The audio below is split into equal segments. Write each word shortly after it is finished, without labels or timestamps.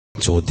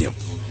ചോദ്യം.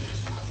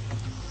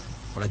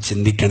 അവിടെ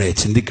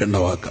ചിന്തിക്കേണ്ട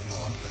വാക്ക,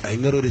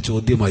 ഭയങ്കര ഒരു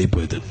ചോദ്യമായി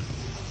പോയത്.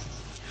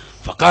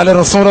 ഫഖാല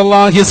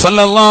റസൂലുള്ളാഹി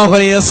സ്വല്ലല്ലാഹു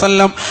അലൈഹി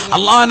വസല്ലം,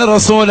 അല്ലാഹുവിന്റെ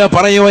റസൂൽ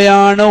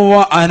പറയുകയാണ്, വ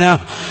അന,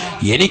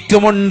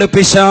 എനിക്കുമുണ്ട്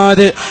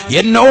പിശാദ്,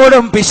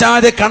 എന്നോടും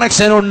പിശാദ്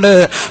കണക്ഷൻ ഉണ്ട്.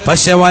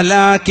 പക്ഷെ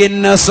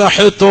വലാകിന്ന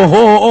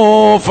സഹതുഹു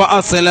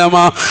ഫഅസ്ലമ,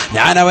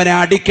 ഞാൻ അവനെ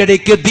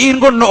അടിക്കടിക്ക് ദീൻ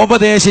കൊണ്ട്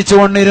ഉപദേശിച്ചു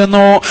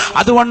കൊണ്ടിരുന്നു,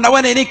 അതുകൊണ്ട്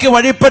അവൻ എനിക്ക്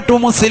വഴിപ്പെട്ടു,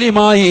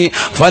 മുസ്ലിമായി.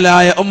 ഫലാ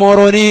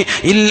യഅ്മുറുനി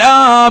ഇല്ലാ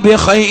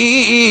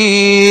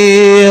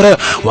ബിഖൈർ,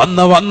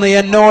 വന്ന്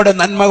എന്നോട്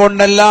നന്മ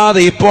കൊണ്ടല്ലാതെ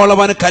ഇപ്പോൾ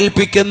അവൻ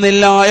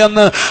കൽപ്പിക്കുന്നില്ല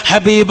എന്ന്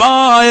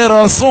ഹബീബായ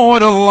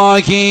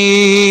റസൂലുള്ളാഹി.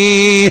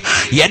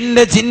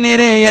 എന്റെ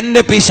ജിന്നിനെ,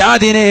 എന്റെ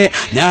പിശാദിനെ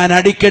ഞാൻ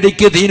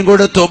അടിക്കടിക്ക് ദീൻ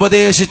കൊടുത്ത്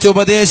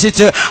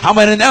ഉപദേശിച്ച്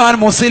അവനെ ഞാൻ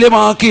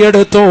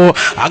മുസ്ലിമാക്കിയെടുത്തു.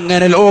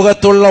 അങ്ങനെ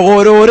ലോകത്തുള്ള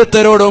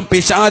ഓരോരുത്തരോടും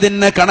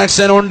പിശാദിന്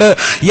കണക്ഷൻ ഉണ്ട്.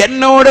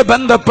 എന്നോട്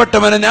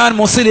ബന്ധപ്പെട്ടവനെ ഞാൻ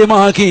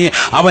മുസ്ലിമാക്കി,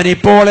 അവൻ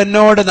ഇപ്പോൾ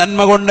എന്നോട് നന്മ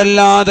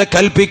കൊണ്ടല്ലാതെ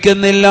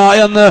കൽപ്പിക്കുന്നില്ല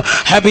എന്ന്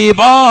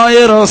ഹബീബായ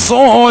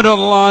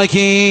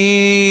റസൂലുള്ളാഹി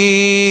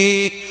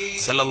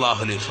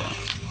സല്ലല്ലാഹു അലൈഹി വസല്ലം.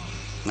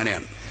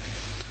 അങ്ങനെയാണ്.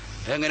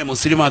 എങ്ങനെ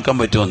മുസ്ലിമാക്കാൻ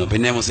പറ്റുമെന്ന്?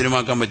 പിന്നെ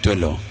മുസ്ലിമാക്കാൻ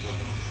പറ്റുമല്ലോ.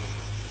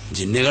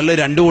 ജിന്നുകളിൽ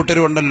രണ്ടു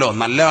കൂട്ടരും ഉണ്ടല്ലോ,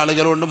 നല്ല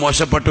ആളുകളുണ്ട്,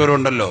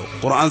 മോശപ്പെട്ടവരുണ്ടല്ലോ.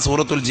 ഖുർആൻ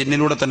സൂറത്തുൽ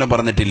ജിന്നിലൂടെ തന്നെ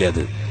പറഞ്ഞിട്ടില്ലേ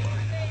അത്?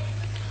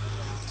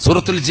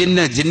 സൂറത്തുൽ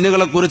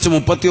ജിന്നുകളെ കുറിച്ച്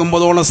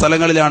 39ഓളം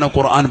സ്ഥലങ്ങളിലാണ്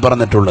ഖുർആൻ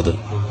പറഞ്ഞിട്ടുള്ളത്.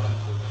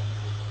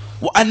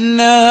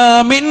 وَأَنَّا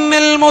مِنَّا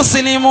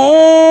الْمُسْلِمُونَ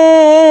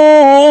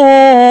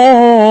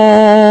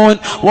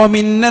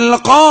وَمِنَّا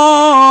الْقَاسِطُونَ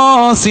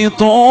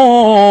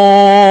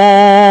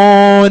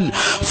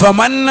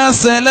فَمَنْ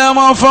أَسْلَمَ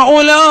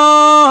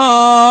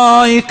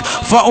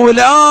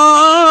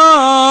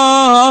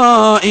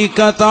فَأُولَئِكَ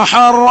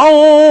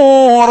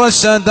تَحَرَّوْا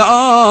رَشَدًا.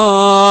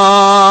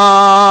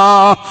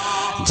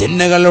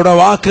 ജിന്നുകളുടെ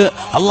വാക്ക്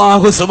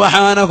അല്ലാഹു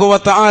സുബ്ഹാനഹു വ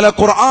തആല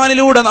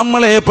ഖുർആനിലൂടെ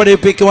നമ്മളെ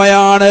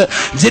പഠിപ്പിക്കുകയാണ്.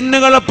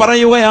 ജിന്നുകൾ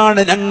പറയുകയാണ്,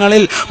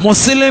 ഞങ്ങളിൽ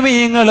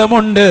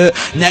മുസ്ലിമീങ്ങളുമുണ്ട്,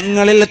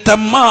 ഞങ്ങളിൽ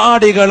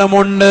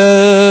തമ്മാടികളുമുണ്ട്,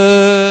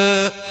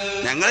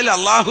 ഞങ്ങളിൽ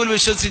അല്ലാഹുവിൽ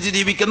വിശ്വസിച്ച്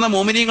ജീവിക്കുന്ന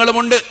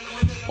മുഅ്മിനീങ്ങളുമുണ്ട്.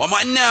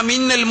 വമന്ന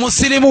മിന്നൽ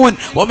മുസ്ലിമൂൻ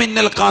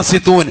വമിന്നൽ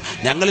ഖാസിതൂൻ,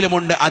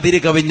 ഞങ്ങളിലുമുണ്ട് അതിര്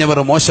കവിഞ്ഞവർ,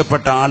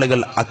 മോശപ്പെട്ട ആളുകൾ,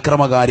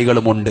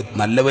 അക്രമകാരികളുമുണ്ട്,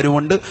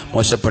 നല്ലവരുമുണ്ട്,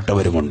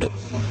 മോശപ്പെട്ടവരുമുണ്ട്.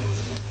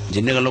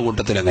 ജിന്നുകളുടെ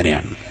കൂട്ടത്തിൽ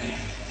അങ്ങനെയാണ്,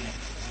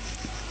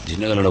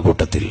 ജിന്നുകളുടെ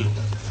കൂട്ടത്തിൽ.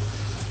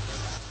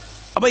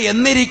 അപ്പൊ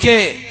എന്നിരിക്കെ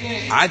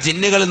ആ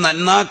ജിന്നുകൾ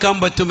നന്നാക്കാൻ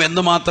പറ്റും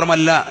എന്ന്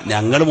മാത്രമല്ല,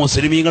 ഞങ്ങൾ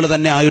മുസ്ലിമീങ്ങൾ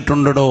തന്നെ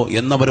ആയിട്ടുണ്ടോ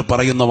എന്നവർ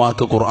പറയുന്ന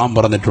വാക്ക് ഖുർആൻ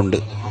പറഞ്ഞിട്ടുണ്ട്.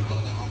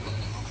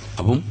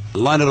 അപ്പം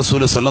അല്ലാഹുവിന്റെ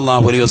റസൂൽ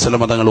സല്ലല്ലാഹു അലൈഹി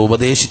വസല്ലം തങ്ങൾ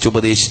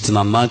ഉപദേശിച്ച്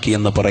നന്നാക്കി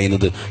എന്ന്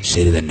പറയുന്നത്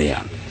ശരി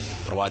തന്നെയാണ്.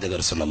 പ്രവാചകർ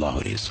സല്ലല്ലാഹു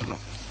അലൈഹി വസല്ലം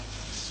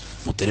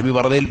മുത്തനബി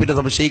പറഞ്ഞതിൽ പിന്നെ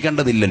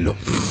സംശയിക്കേണ്ടതില്ലല്ലോ.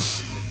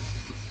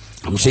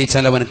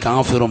 സംശയിച്ചാൽ അവൻ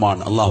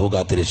കാഫിറുമാണ്. അള്ളാഹു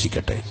കാത്ത്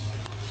രക്ഷിക്കട്ടെ.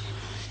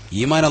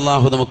 ഈമാൻ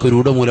അള്ളാഹു നമുക്ക്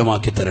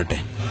രൂഢമൂലമാക്കി തരട്ടെ.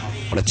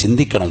 വളരെ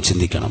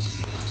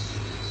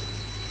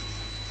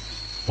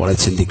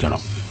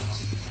ചിന്തിക്കണം.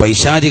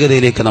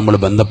 പൈശാചികതയിലേക്ക് നമ്മൾ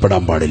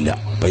ബന്ധപ്പെടാൻ പാടില്ല,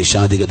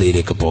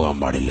 പൈശാചികതയിലേക്ക് പോകാൻ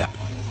പാടില്ല.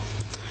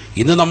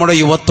 ഇന്ന് നമ്മുടെ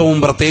യുവത്വവും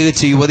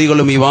പ്രത്യേകിച്ച്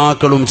യുവതികളും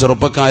യുവാക്കളും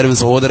ചെറുപ്പക്കാരും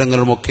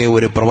സഹോദരങ്ങളും ഒക്കെ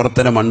ഒരു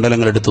പ്രവർത്തന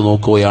മണ്ഡലങ്ങൾ എടുത്തു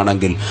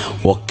നോക്കുകയാണെങ്കിൽ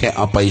ഒക്കെ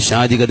ആ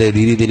പൈശാചികത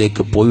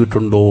രീതിയിലേക്ക്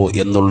പോയിട്ടുണ്ടോ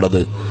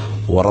എന്നുള്ളത്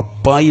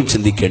ഉറപ്പായും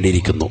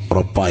ചിന്തിക്കേണ്ടിയിരിക്കുന്നു.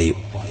 ഉറപ്പായും,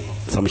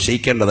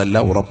 സംശയിക്കേണ്ടതല്ല,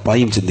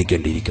 ഉറപ്പായും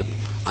ചിന്തിക്കേണ്ടിയിരിക്കുന്നു.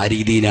 ആ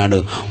രീതിയിലാണ്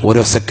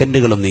ഓരോ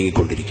സെക്കൻഡുകളും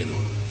നീങ്ങിക്കൊണ്ടിരിക്കുന്നത്.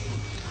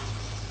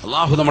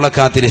 അള്ളാഹു നമ്മളെ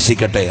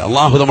കാത്തിരക്ഷിക്കട്ടെ.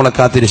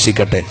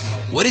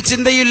 ഒരു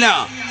ചിന്തയില്ല,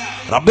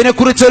 റബ്ബിനെ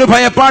കുറിച്ച് ഒരു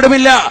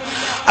ഭയപ്പാടുമില്ല.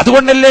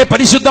 അതുകൊണ്ടല്ലേ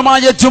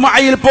പരിശുദ്ധമായ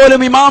ജുമഅയിൽ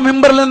പോലും ഇമാം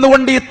മിമ്പറിൽ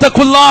നിന്നുകൊണ്ട്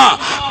ഇത്തഖുല്ലാഹ്,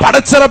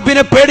 പടച്ച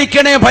റബ്ബിനെ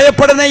പേടിക്കണേ,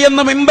 ഭയപ്പെടണേ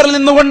എന്ന് മിമ്പറിൽ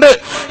നിന്നുകൊണ്ട്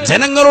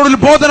ജനങ്ങളോട്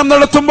ഉത്ബോധനം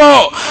നടത്തുമ്പോ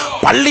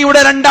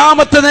പള്ളിയുടെ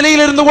രണ്ടാമത്തെ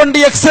നിലയിലിരുന്നു കൊണ്ട്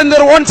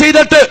എക്സെൻഡർ ഓൺ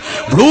ചെയ്തിട്ട്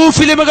ബ്ലൂ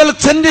ഫിലിമുകൾ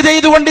സെൻഡ്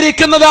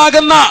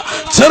ചെയ്തുകൊണ്ടിരിക്കുന്നതാകുന്ന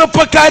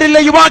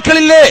ചെറുപ്പക്കാരില്ലേ,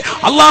 യുവാക്കളില്ലേ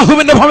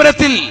അള്ളാഹുവിന്റെ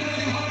ഭവനത്തിൽ?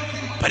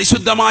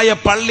 പരിശുദ്ധമായ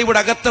പള്ളിയുടെ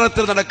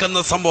അകത്തളത്തിൽ നടക്കുന്ന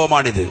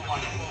സംഭവമാണിത്.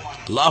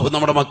 അള്ളാഹു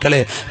നമ്മുടെ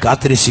മക്കളെ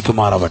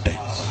കാത്തിരക്ഷിക്കുമാറാവട്ടെ.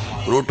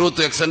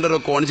 ബ്ലൂടൂത്ത് എക്സെൻഡർ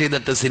ഒക്കെ ഓൺ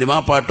ചെയ്തിട്ട് സിനിമാ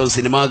പാട്ടും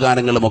സിനിമാ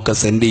ഗാനങ്ങളും ഒക്കെ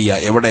സെൻഡ്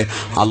ചെയ്യുക. എവിടെ?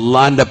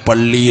 അള്ളാന്റെ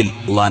പള്ളിയിൽ.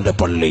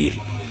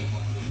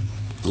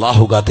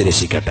 അള്ളാഹു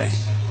കാത്തിരക്ഷിക്കട്ടെ.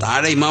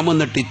 താഴെ ഇമാം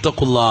എന്നിട്ട്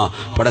ഇത്തഖുല്ലാഹ്,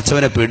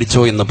 പടച്ചവനെ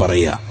പേടിച്ചോ എന്ന്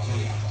പറയുക.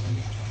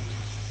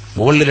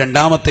 മുകളിൽ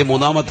രണ്ടാമത്തെ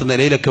മൂന്നാമത്തെ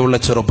നിലയിലൊക്കെ ഉള്ള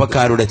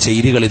ചെറുപ്പക്കാരുടെ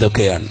ചെയ്തികൾ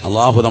ഇതൊക്കെയാണ്.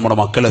 അള്ളാഹു നമ്മുടെ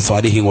മക്കളെ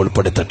സ്വാലിഹീൻ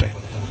ഉൾപ്പെടുത്തട്ടെ.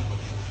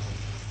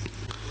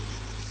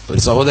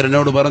 ഒരു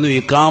സഹോദരനോട് പറഞ്ഞു,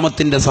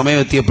 ഇഖാമത്തിന്റെ സമയം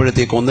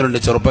എത്തിയപ്പോഴത്തേക്ക് 1-2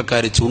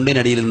 ചെറുപ്പക്കാർ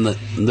ചുണ്ടിനടിയിൽ നിന്ന്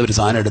എന്തൊരു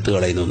സാധനം എടുത്ത്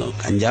കളയുന്നു.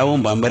 കഞ്ചാവും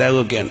പമ്പരാവും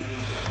ഒക്കെയാണ്.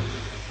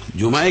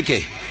 ജുമായ്ക്ക്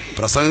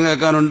പ്രസംഗം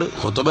കേൾക്കാനുണ്ട്,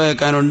 ഖുതുബ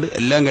കേൾക്കാനുണ്ട്,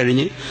 എല്ലാം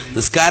കഴിഞ്ഞ്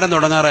നിസ്കാരം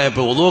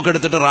തുടങ്ങാറായപ്പോൾ ഒതുവൊക്കെ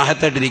എടുത്തിട്ട്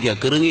റാഹത്തായിട്ടിരിക്കുക,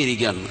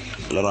 കിറുങ്ങിയിരിക്കുകയാണ്.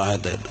 നല്ല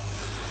റാഹത്തായിട്ട്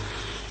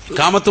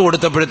ഇഖാമത്ത്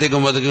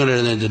കൊടുത്തപ്പോഴത്തേക്കും പതുക്കെ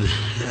എഴുന്നേറ്റിട്ട്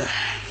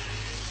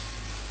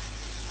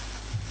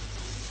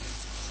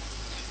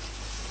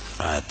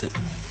റാഹത്ത്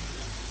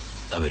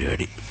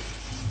പരിപാടി.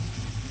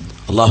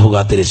 അള്ളാഹു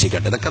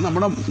കാത്തിരക്ഷിക്കട്ടെ. ഇതൊക്കെ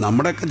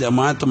നമ്മുടെയൊക്കെ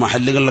ജമാഅത്ത്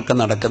മഹല്ലുകളിലൊക്കെ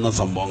നടക്കുന്ന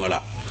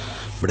സംഭവങ്ങളാണ്.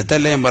 ഇവിടുത്തെ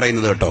അല്ല ഞാൻ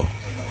പറയുന്നത് കേട്ടോ.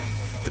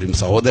 ഒരു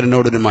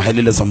സഹോദരനോടൊരു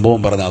മഹല്ലിലെ സംഭവം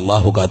പറഞ്ഞ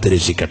അള്ളാഹു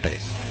കാത്തിരക്ഷിക്കട്ടെ.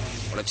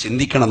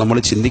 ചിന്തിക്കണം, നമ്മൾ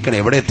ചിന്തിക്കണം,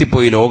 എവിടെ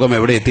എത്തിപ്പോയി ലോകം,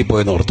 എവിടെ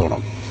എത്തിപ്പോയെന്ന്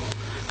ഓർത്തോണം.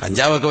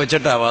 കഞ്ചാവൊക്കെ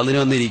വെച്ചിട്ടാ അതിന്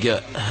വന്നിരിക്കുക,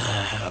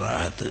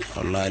 റാഹത്ത്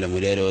ഉള്ളാലും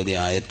മുരേരോധി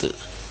ആയത്ത്.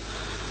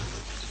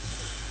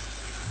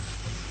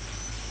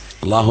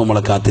 അള്ളാഹു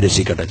നമ്മളെ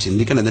കാത്തിരക്ഷിക്കട്ടെ.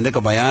 ചിന്തിക്കണം,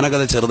 ഇതിൻ്റെയൊക്കെ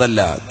ഭയാനകത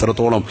ചെറുതല്ല.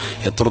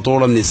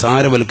 എത്രത്തോളം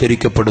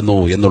നിസാരവൽക്കരിക്കപ്പെടുന്നു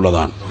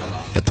എന്നുള്ളതാണ്,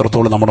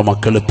 എത്രത്തോളം നമ്മുടെ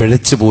മക്കൾ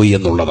പിഴച്ചു പോയി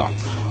എന്നുള്ളതാണ്.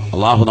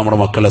 അള്ളാഹു നമ്മുടെ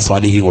മക്കളെ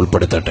സ്വാലിഹീൻ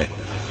ഉൾപ്പെടുത്തട്ടെ.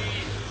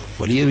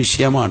 വലിയ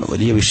വിഷയമാണ്,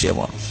 വലിയ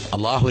വിഷയമാണ്.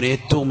 അള്ളാഹുവിന്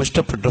ഏറ്റവും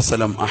ഇഷ്ടപ്പെട്ട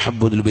സ്ഥലം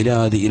അഹബ്ബുൽ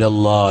ബിലാദി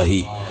ഇലല്ലാഹി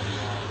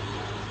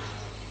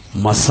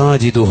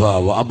മസാജിദുഹാ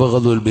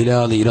വഅബ്ഗദുൽ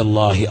ബിലാദി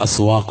ഇലല്ലാഹി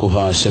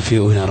അസ്വാഖുഹാ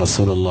ശഫീഉനാ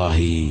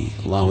റസൂലുള്ളാഹി.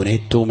 അള്ളാഹുവിന്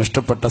ഏറ്റവും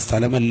ഇഷ്ടപ്പെട്ട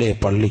സ്ഥലമല്ലേ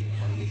പള്ളി.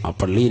 ആ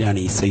പള്ളിയിലാണ്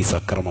ഈ സൈസ്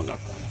അക്രമങ്ങൾ.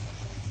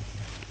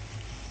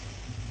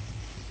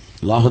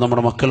 അള്ളാഹു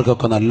നമ്മുടെ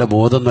മക്കൾക്കൊക്കെ നല്ല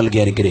ബോധം നൽകി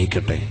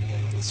അനുഗ്രഹിക്കട്ടെ.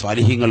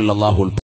 സ്വാലിഹീങ്ങളിൽ അള്ളാഹു